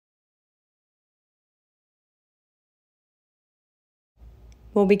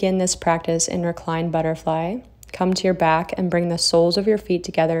We'll begin this practice in reclined butterfly. Come to your back and bring the soles of your feet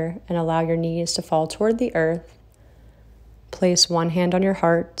together and allow your knees to fall toward the earth. Place one hand on your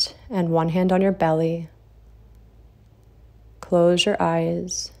heart and one hand on your belly. Close your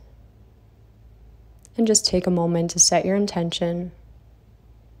eyes and just take a moment to set your intention.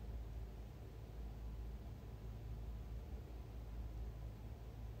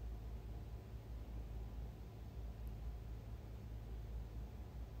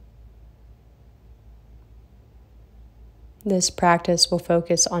 This practice will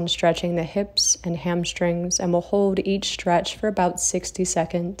focus on stretching the hips and hamstrings and will hold each stretch for about 60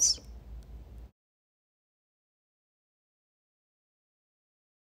 seconds.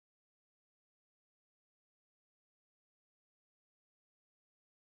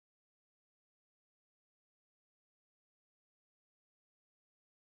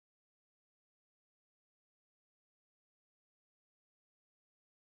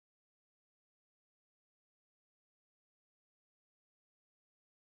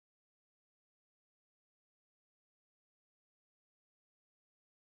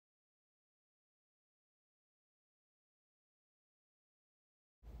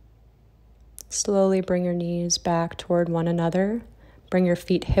 Slowly bring your knees back toward one another. Bring your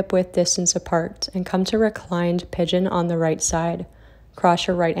feet hip-width distance apart and come to reclined pigeon on the right side. Cross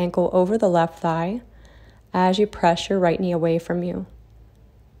your right ankle over the left thigh as you press your right knee away from you.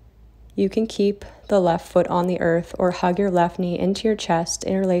 You can keep the left foot on the earth or hug your left knee into your chest,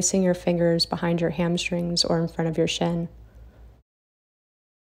 interlacing your fingers behind your hamstrings or in front of your shin.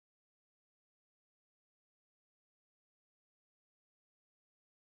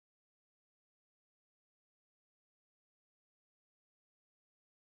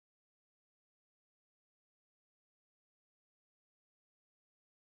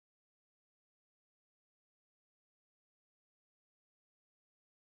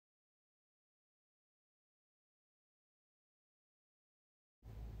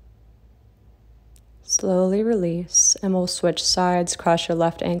 Slowly release, and we'll switch sides. Cross your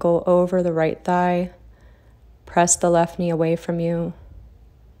left ankle over the right thigh. Press the left knee away from you.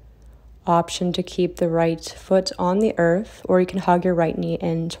 Option to keep the right foot on the earth, or you can hug your right knee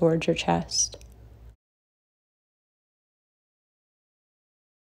in towards your chest.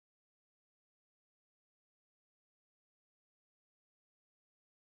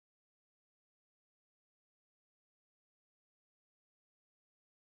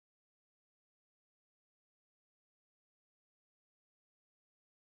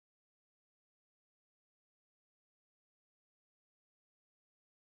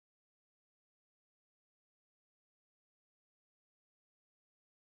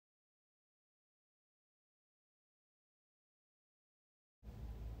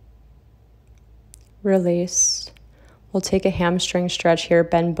 Release. We'll take a hamstring stretch here.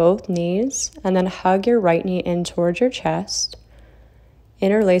 Bend both knees and then hug your right knee in towards your chest,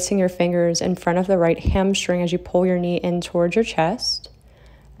 interlacing your fingers in front of the right hamstring as you pull your knee in towards your chest.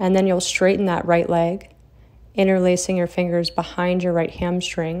 And then you'll straighten that right leg, interlacing your fingers behind your right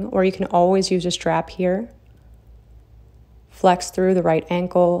hamstring, or you can always use a strap here. Flex through the right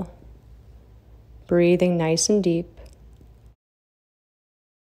ankle, breathing nice and deep.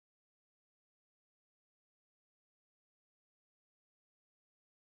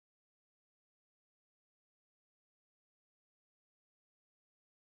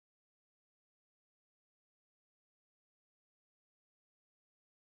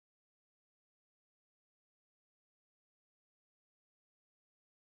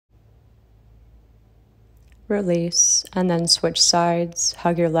 Release, and then switch sides.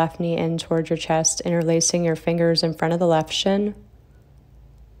 Hug your left knee in towards your chest, interlacing your fingers in front of the left shin.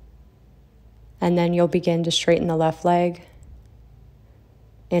 And then you'll begin to straighten the left leg,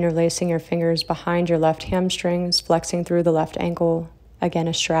 interlacing your fingers behind your left hamstrings, flexing through the left ankle. Again,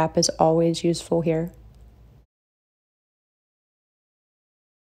 a strap is always useful here.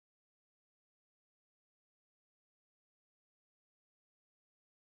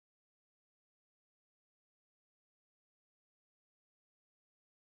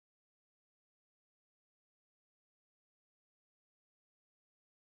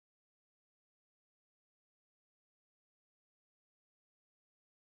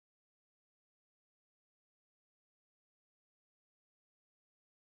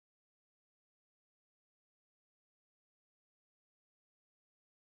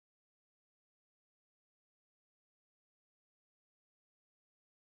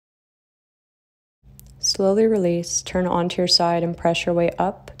 Slowly release, turn onto your side and press your way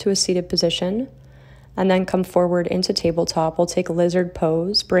up to a seated position, and then come forward into tabletop. We'll take lizard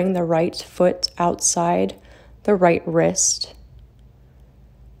pose. Bring the right foot outside the right wrist.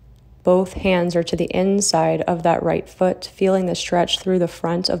 Both hands are to the inside of that right foot, feeling the stretch through the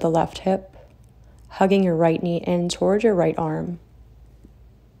front of the left hip, hugging your right knee in toward your right arm.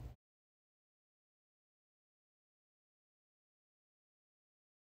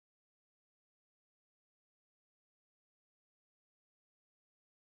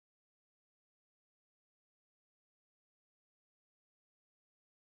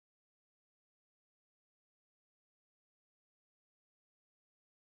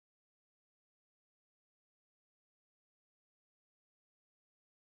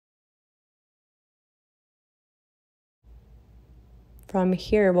 From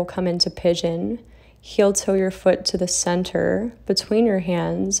here, we'll come into pigeon. Heel toe your foot to the center between your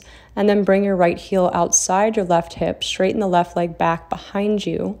hands, and then bring your right heel outside your left hip, straighten the left leg back behind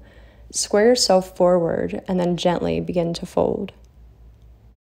you, square yourself forward, and then gently begin to fold.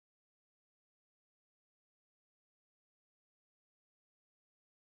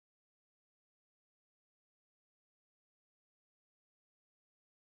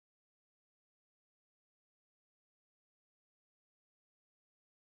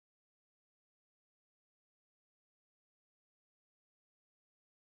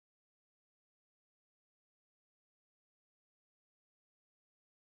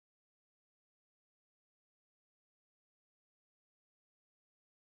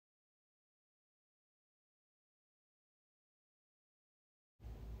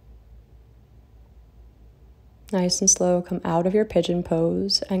 Nice and slow, come out of your pigeon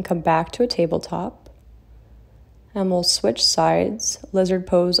pose and come back to a tabletop. And we'll switch sides. Lizard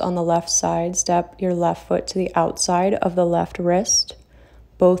pose on the left side. Step your left foot to the outside of the left wrist.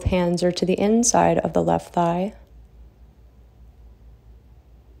 Both hands are to the inside of the left thigh.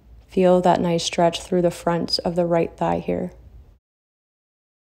 Feel that nice stretch through the front of the right thigh here.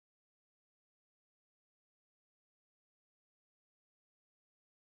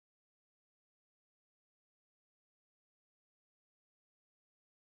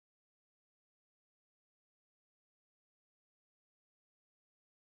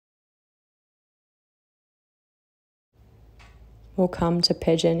 We'll come to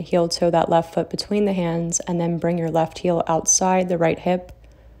pigeon, heel toe that left foot between the hands, and then bring your left heel outside the right hip.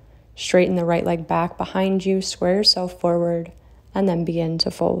 Straighten the right leg back behind you, square yourself forward, and then begin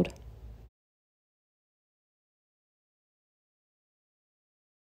to fold.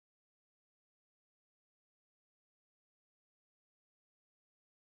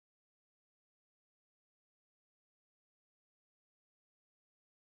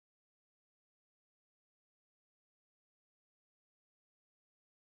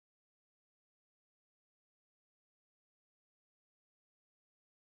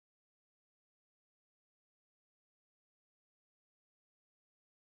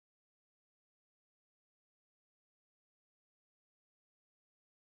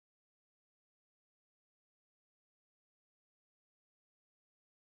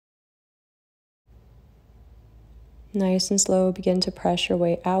 Nice and slow, begin to press your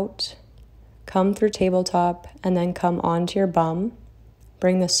way out. Come through tabletop and then come onto your bum.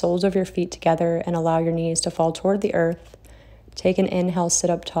 Bring the soles of your feet together and allow your knees to fall toward the earth. Take an inhale, sit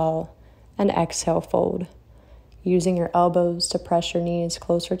up tall, and exhale, fold. Using your elbows to press your knees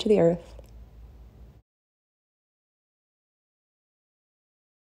closer to the earth.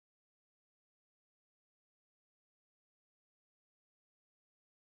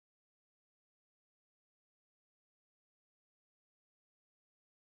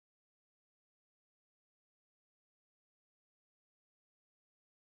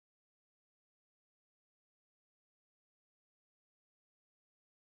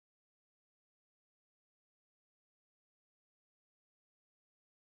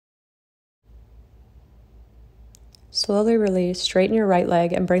 Slowly release, straighten your right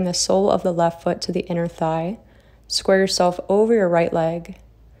leg and bring the sole of the left foot to the inner thigh. Square yourself over your right leg.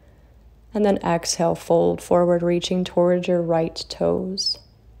 And then exhale, fold forward, reaching towards your right toes.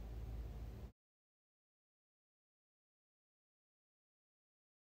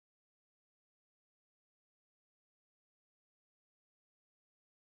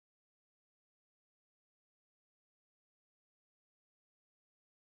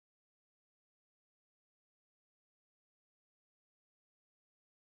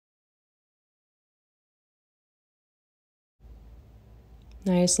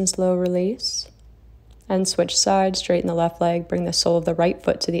 Nice and slow release. And switch sides, straighten the left leg, bring the sole of the right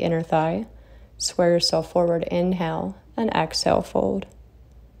foot to the inner thigh. Square yourself forward, inhale, and exhale, fold.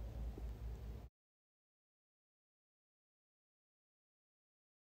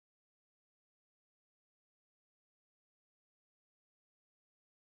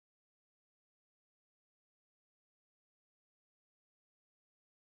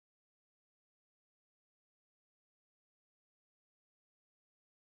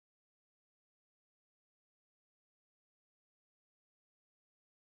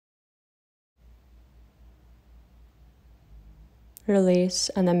 Release,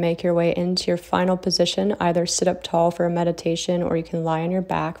 and then make your way into your final position. Either sit up tall for a meditation or you can lie on your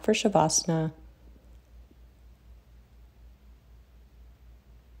back for Shavasana.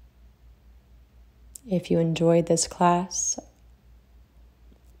 If you enjoyed this class,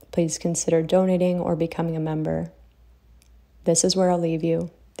 please consider donating or becoming a member. This is where I'll leave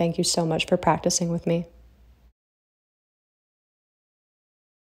you. Thank you so much for practicing with me.